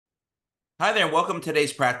Hi there, and welcome to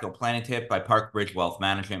today's Practical Planning Tip by ParkBridge Wealth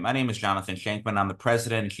Management. My name is Jonathan Shenkman. I'm the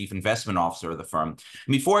President and Chief Investment Officer of the firm.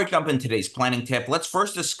 And before I jump into today's planning tip, let's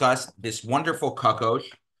first discuss this wonderful cuckoos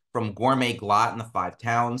from Gourmet Glot in the Five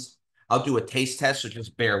Towns. I'll do a taste test, so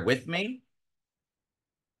just bear with me.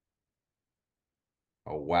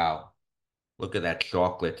 Oh, wow. Look at that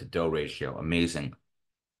chocolate to dough ratio. Amazing.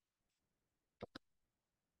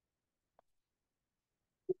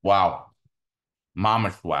 Wow.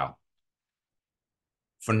 Mama's wow.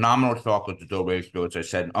 Phenomenal chocolate to dough ratio, as I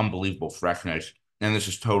said, unbelievable freshness. And this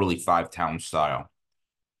is totally Five-Town style.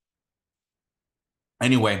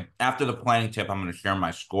 Anyway, after the planning tip, I'm going to share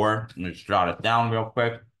my score. Let me just jot it down real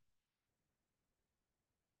quick.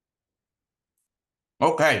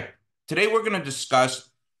 Okay, today we're going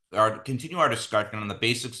to continue our discussion on the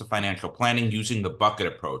basics of financial planning using the bucket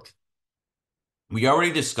approach. We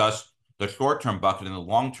already discussed the short-term bucket and the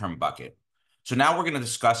long-term bucket. So now we're going to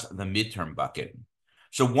discuss the midterm bucket.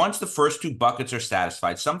 So once the first two buckets are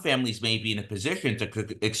satisfied, some families may be in a position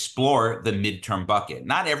to explore the midterm bucket.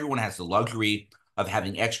 Not everyone has the luxury of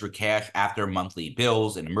having extra cash after monthly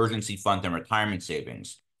bills, an emergency fund, and retirement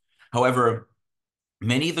savings. However,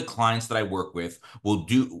 many of the clients that I work with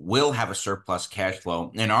will have a surplus cash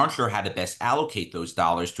flow and aren't sure how to best allocate those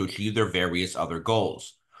dollars to achieve their various other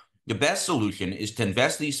goals. The best solution is to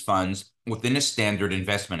invest these funds within a standard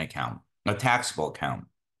investment account, a taxable account.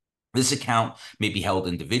 This account may be held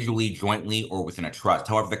individually, jointly, or within a trust.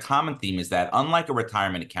 However, the common theme is that unlike a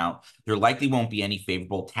retirement account, there likely won't be any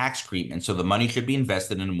favorable tax treatment, so the money should be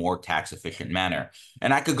invested in a more tax-efficient manner.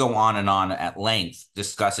 And I could go on and on at length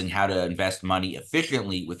discussing how to invest money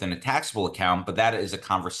efficiently within a taxable account, but that is a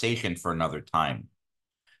conversation for another time.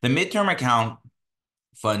 The midterm account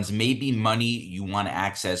funds may be money you want to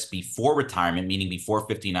access before retirement, meaning before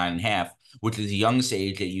 59 and a half, which is the youngest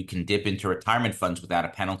age that you can dip into retirement funds without a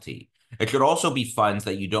penalty. It should also be funds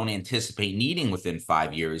that you don't anticipate needing within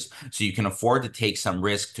 5 years, so you can afford to take some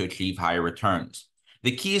risk to achieve higher returns.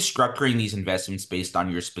 The key is structuring these investments based on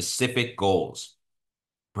your specific goals.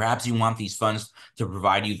 Perhaps you want these funds to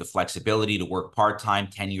provide you the flexibility to work part-time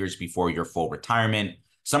 10 years before your full retirement.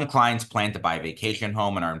 Some clients plan to buy a vacation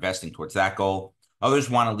home and are investing towards that goal. Others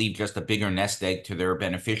want to leave just a bigger nest egg to their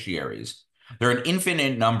beneficiaries. There are an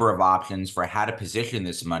infinite number of options for how to position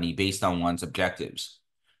this money based on one's objectives.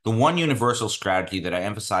 The one universal strategy that I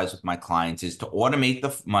emphasize with my clients is to automate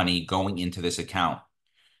the money going into this account.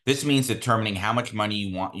 This means determining how much money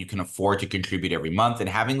you can afford to contribute every month and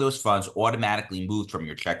having those funds automatically moved from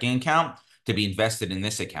your checking account to be invested in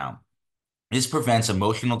this account. This prevents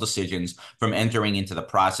emotional decisions from entering into the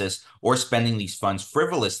process or spending these funds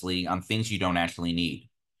frivolously on things you don't actually need.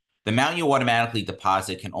 The amount you automatically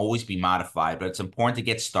deposit can always be modified, but it's important to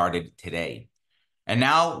get started today. And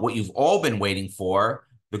now what you've all been waiting for,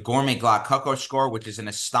 the Gourmet Glot Cocoa score, which is an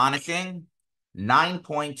astonishing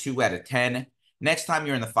 9.2 out of 10. Next time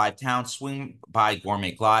you're in the Five Towns, swing by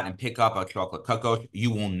Gourmet Glot and pick up a chocolate cocoa.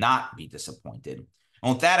 You will not be disappointed.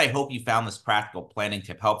 And with that, I hope you found this practical planning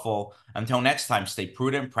tip helpful. Until next time, stay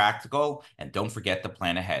prudent, practical, and don't forget to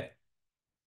plan ahead.